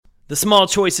The small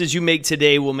choices you make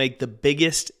today will make the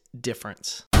biggest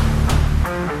difference.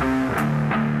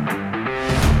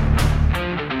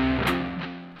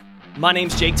 My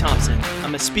name's Jake Thompson.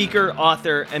 I'm a speaker,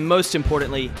 author, and most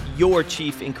importantly, your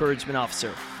Chief Encouragement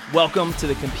Officer. Welcome to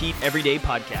the Compete Everyday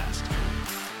podcast.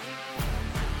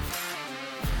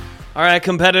 All right,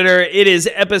 competitor, it is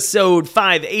episode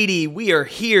 580. We are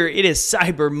here. It is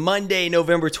Cyber Monday,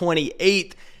 November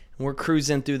 28th. We're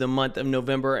cruising through the month of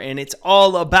November, and it's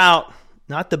all about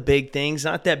not the big things,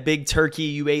 not that big turkey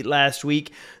you ate last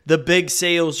week, the big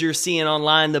sales you're seeing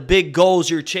online, the big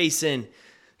goals you're chasing.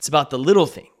 It's about the little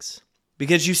things.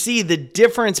 Because you see, the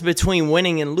difference between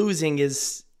winning and losing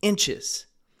is inches.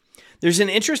 There's an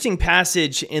interesting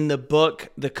passage in the book,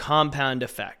 The Compound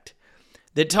Effect,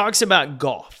 that talks about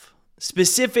golf,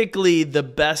 specifically the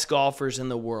best golfers in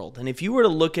the world. And if you were to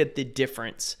look at the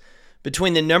difference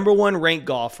between the number 1 ranked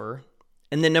golfer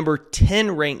and the number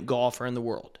 10 ranked golfer in the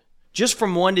world, just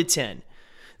from 1 to 10,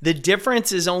 the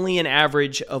difference is only an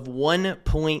average of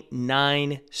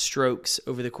 1.9 strokes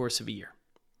over the course of a year.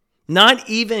 Not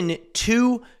even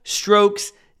 2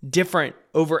 strokes different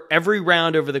over every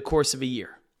round over the course of a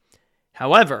year.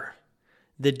 However,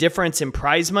 the difference in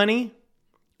prize money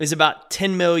is about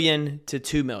 10 million to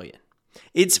 2 million.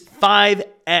 It's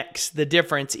 5x the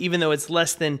difference, even though it's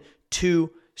less than 2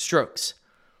 strokes.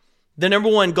 The number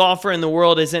 1 golfer in the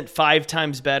world isn't 5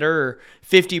 times better or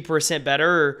 50% better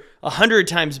or 100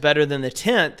 times better than the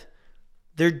 10th.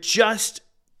 They're just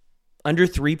under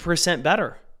 3%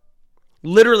 better.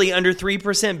 Literally under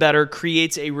 3% better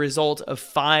creates a result of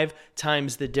 5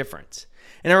 times the difference.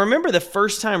 And I remember the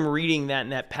first time reading that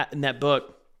in that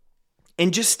book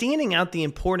and just standing out the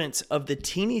importance of the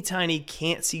teeny tiny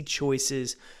can't see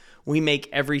choices we make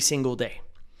every single day.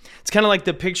 It's kind of like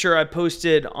the picture I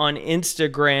posted on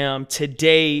Instagram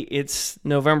today. It's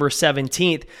November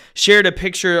 17th. Shared a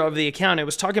picture of the account. It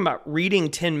was talking about reading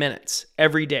 10 minutes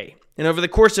every day. And over the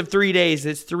course of 3 days,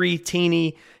 it's 3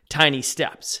 teeny tiny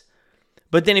steps.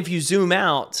 But then if you zoom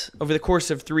out, over the course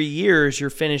of 3 years,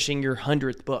 you're finishing your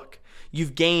 100th book.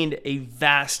 You've gained a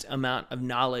vast amount of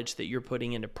knowledge that you're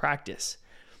putting into practice.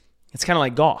 It's kind of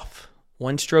like golf.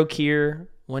 1 stroke here,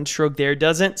 1 stroke there.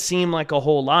 Doesn't seem like a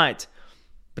whole lot.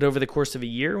 But over the course of a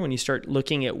year, when you start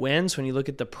looking at wins, when you look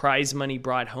at the prize money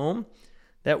brought home,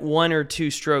 that 1 or 2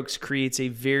 strokes creates a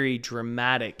very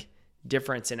dramatic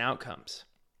difference in outcomes.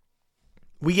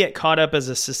 We get caught up as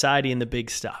a society in the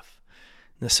big stuff.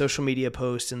 The social media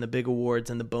posts and the big awards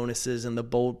and the bonuses and the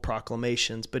bold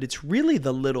proclamations, but it's really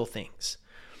the little things,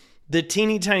 the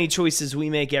teeny tiny choices we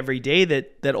make every day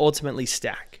that ultimately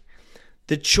stack.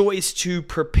 The choice to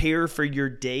prepare for your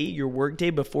day, your work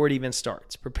day before it even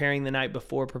starts, preparing the night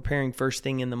before, preparing first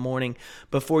thing in the morning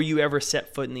before you ever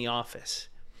set foot in the office.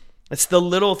 It's the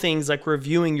little things like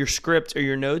reviewing your script or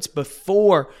your notes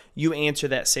before you answer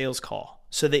that sales call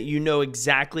so that you know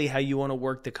exactly how you want to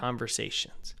work the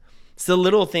conversations. It's the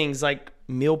little things like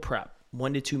meal prep,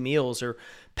 1 to 2 meals, or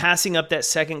passing up that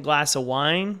second glass of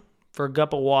wine for a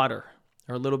cup of water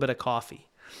or a little bit of coffee.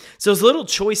 So those little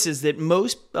choices that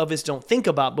most of us don't think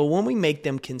about, but when we make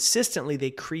them consistently,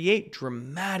 they create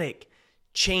dramatic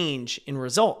change in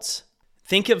results.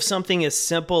 Think of something as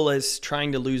simple as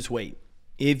trying to lose weight.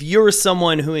 If you're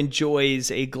someone who enjoys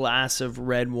a glass of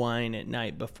red wine at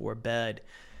night before bed,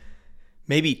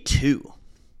 maybe 2.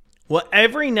 Well,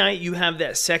 every night you have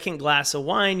that second glass of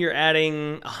wine, you're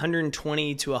adding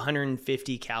 120 to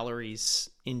 150 calories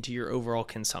into your overall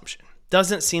consumption.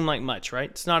 Doesn't seem like much, right?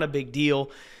 It's not a big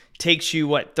deal. Takes you,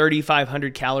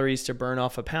 3,500 calories to burn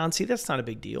off a pound? See, that's not a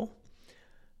big deal.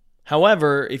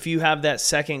 However, if you have that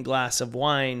second glass of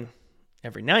wine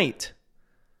every night,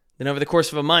 then over the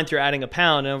course of a month, you're adding a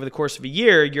pound. And over the course of a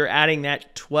year, you're adding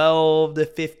that 12 to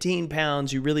 15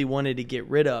 pounds you really wanted to get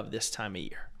rid of this time of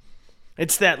year.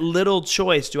 It's that little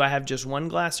choice. Do I have just 1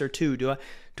 glass or 2? Do I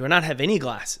not have any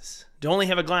glasses? Do I only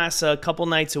have a glass a couple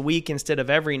nights a week instead of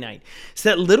every night? It's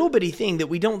that little bitty thing that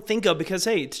we don't think of because,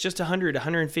 hey, it's just 100,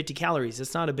 150 calories.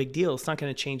 It's not a big deal. It's not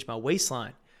going to change my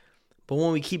waistline. But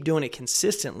when we keep doing it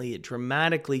consistently, it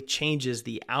dramatically changes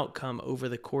the outcome over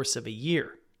the course of a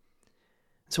year.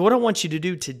 So what I want you to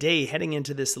do today, heading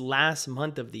into this last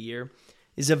month of the year,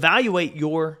 is evaluate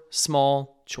your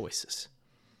small choices.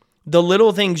 The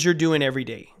little things you're doing every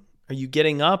day. Are you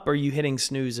getting up or are you hitting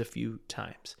snooze a few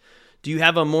times? Do you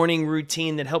have a morning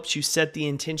routine that helps you set the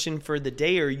intention for the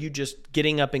day, or are you just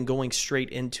getting up and going straight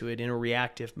into it in a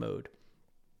reactive mode?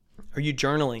 Are you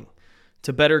journaling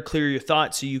to better clear your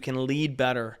thoughts so you can lead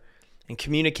better and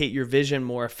communicate your vision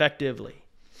more effectively?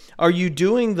 Are you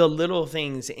doing the little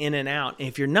things in and out? And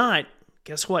if you're not,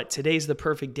 guess what? Today's the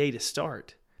perfect day to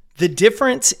start. The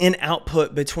difference in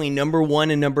output between number 1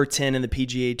 and number 10 in the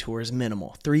PGA Tour is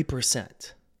minimal,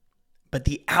 3%. But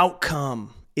the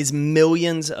outcome is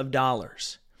millions of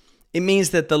dollars. It means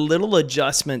that the little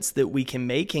adjustments that we can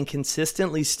make and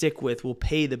consistently stick with will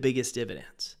pay the biggest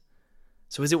dividends.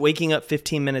 So is it waking up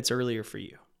 15 minutes earlier for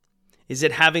you? Is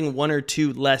it having 1 or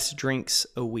 2 less drinks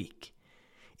a week?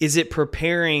 Is it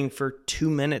preparing for 2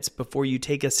 minutes before you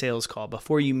take a sales call,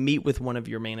 before you meet with one of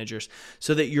your managers,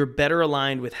 so that you're better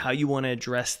aligned with how you want to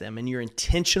address them and you're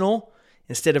intentional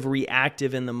instead of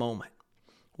reactive in the moment?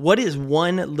 What is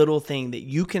one little thing that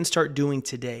you can start doing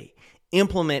today,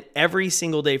 implement every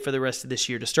single day for the rest of this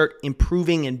year to start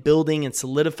improving and building and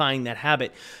solidifying that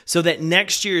habit so that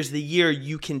next year is the year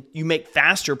you make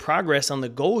faster progress on the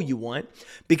goal you want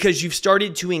because you've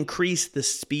started to increase the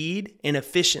speed and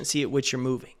efficiency at which you're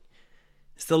moving?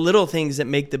 It's the little things that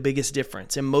make the biggest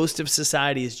difference, and most of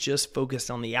society is just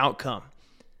focused on the outcome.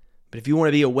 But if you want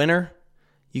to be a winner,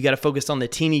 you got to focus on the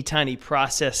teeny tiny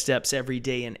process steps every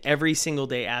day, and every single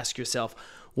day ask yourself,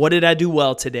 what did I do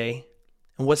well today?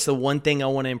 And what's the one thing I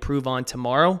want to improve on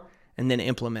tomorrow? And then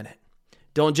implement it.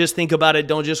 Don't just think about it.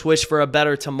 Don't just wish for a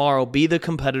better tomorrow. Be the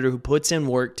competitor who puts in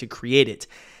work to create it.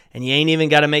 And you ain't even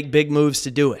got to make big moves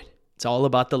to do it. It's all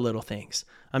about the little things.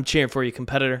 I'm cheering for you,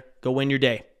 competitor. Go win your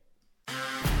day.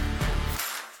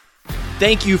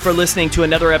 Thank you for listening to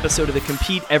another episode of the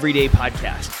Compete Everyday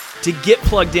podcast. To get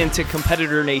plugged into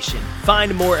Competitor Nation,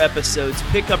 find more episodes,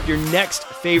 pick up your next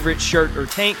favorite shirt or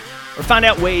tank, or find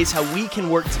out ways how we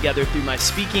can work together through my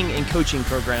speaking and coaching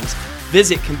programs,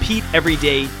 visit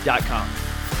CompeteEveryday.com.